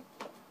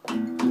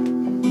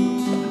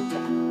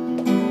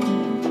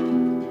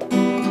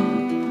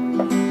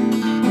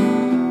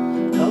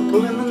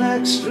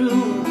next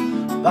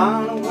room,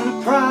 bound to win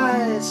a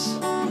prize.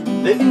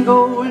 They've been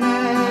going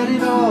at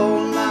it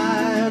all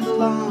night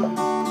long.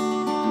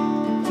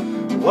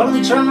 Well,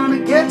 I'm trying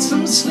to get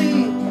some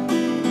sleep,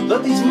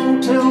 but these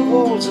motel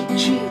walls are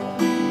cheap.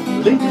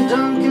 Lincoln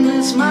Duncan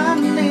is my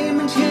name,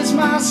 and here's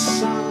my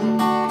song.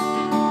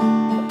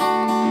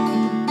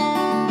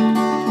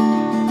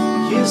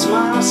 Here's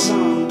my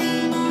song.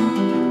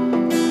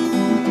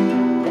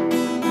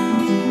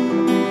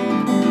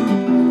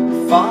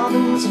 Father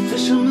was a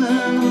fisherman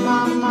and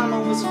my mama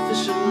was a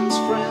fisherman's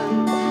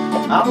friend.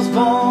 I was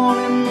born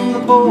in the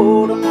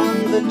boat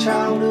among the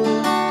chowder.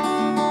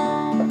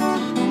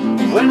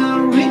 When I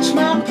reached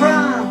my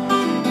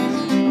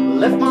prime,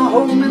 left my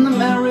home in the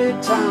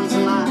Maritimes,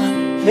 and I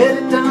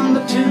headed down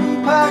the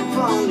turnpike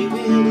for New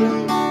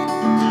England.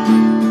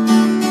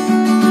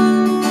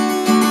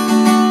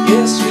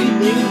 Yes, sweet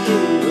New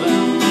England.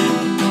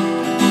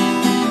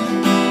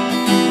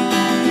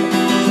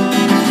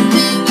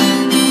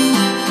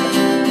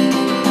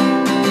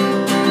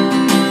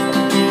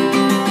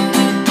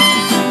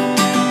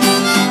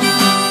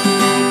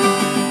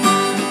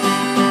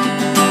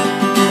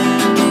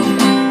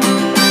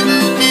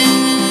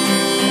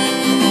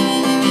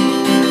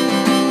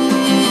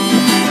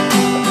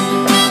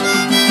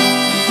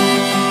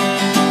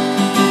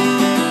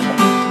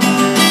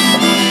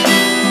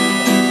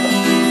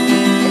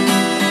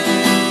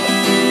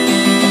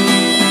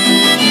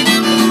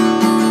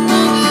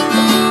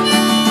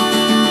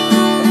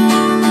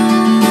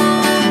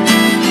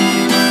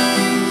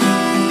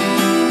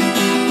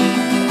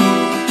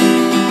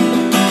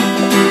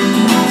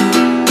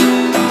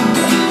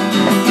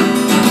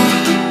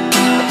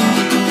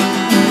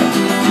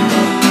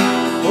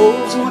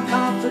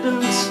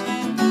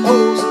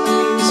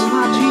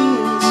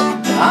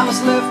 I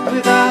was left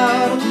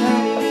without a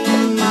penny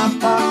in my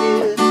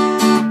pocket.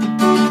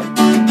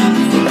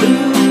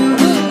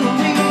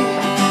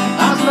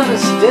 I was about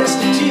as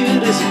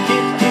destitute as a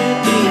kid could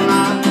be, and I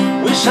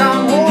wish I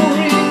wore a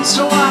ring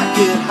so I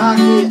could hock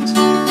it.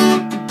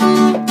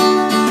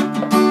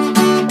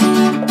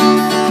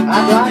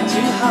 I'd like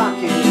to hock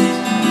it.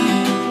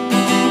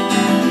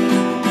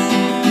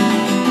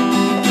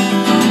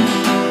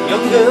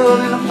 Young girl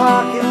in a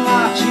parking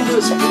lot, she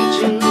was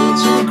preaching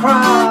to a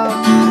crowd,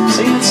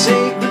 singing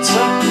sacred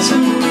songs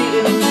and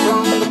reading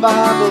from the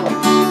Bible.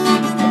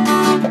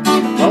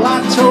 Well,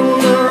 I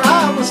told her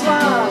I was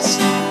lost,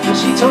 and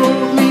she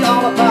told me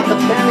all about the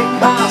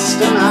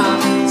Pentecost, and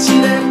I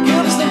see that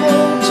gives the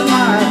road to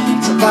my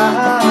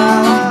survival.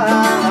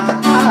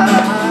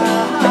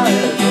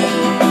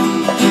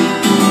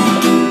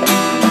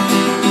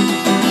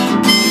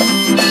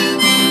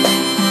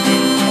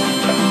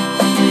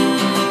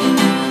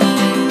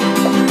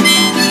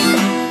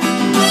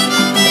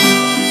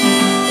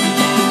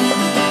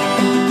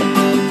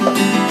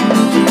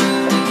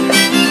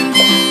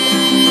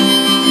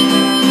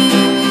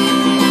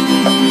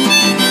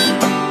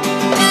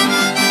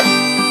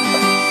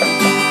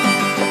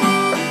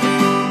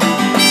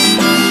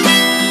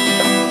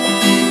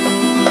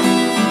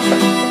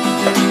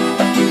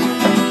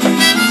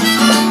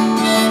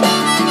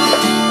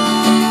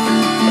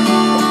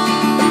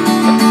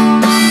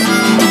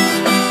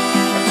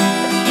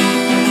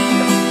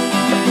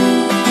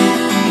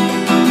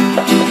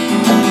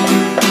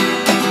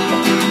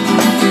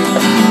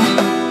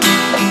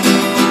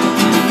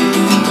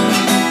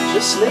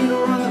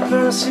 Later on the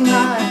Thursday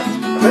night,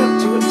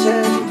 crept to a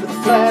tent with a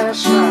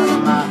flashlight,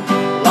 and my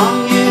long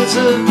years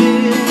of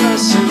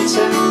innocence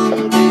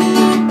ended.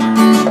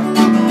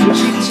 When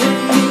she took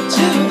me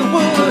to the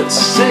woods,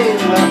 saying,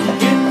 well,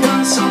 here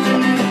comes something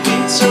that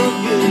beats so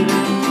good.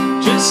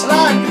 And just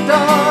like a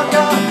dog, I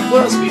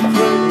was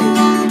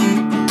befriended.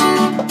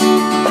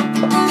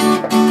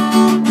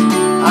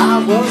 I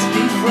was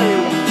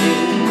befriended.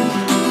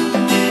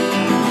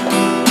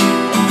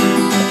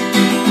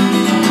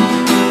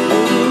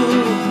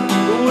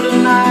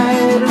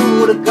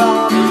 What a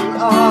garden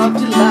of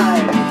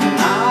delight.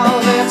 Now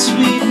that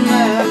sweet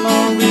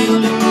memory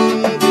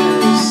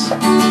lingers.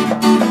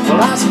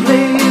 Well, I was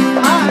playing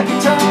my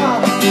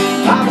guitar,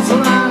 I was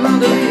lying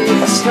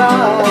underneath the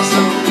stars,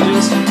 I'm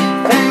just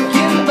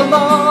thanking the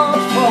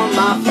Lord for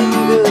my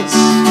fingers.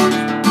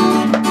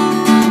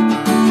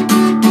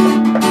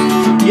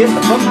 Yeah,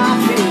 for my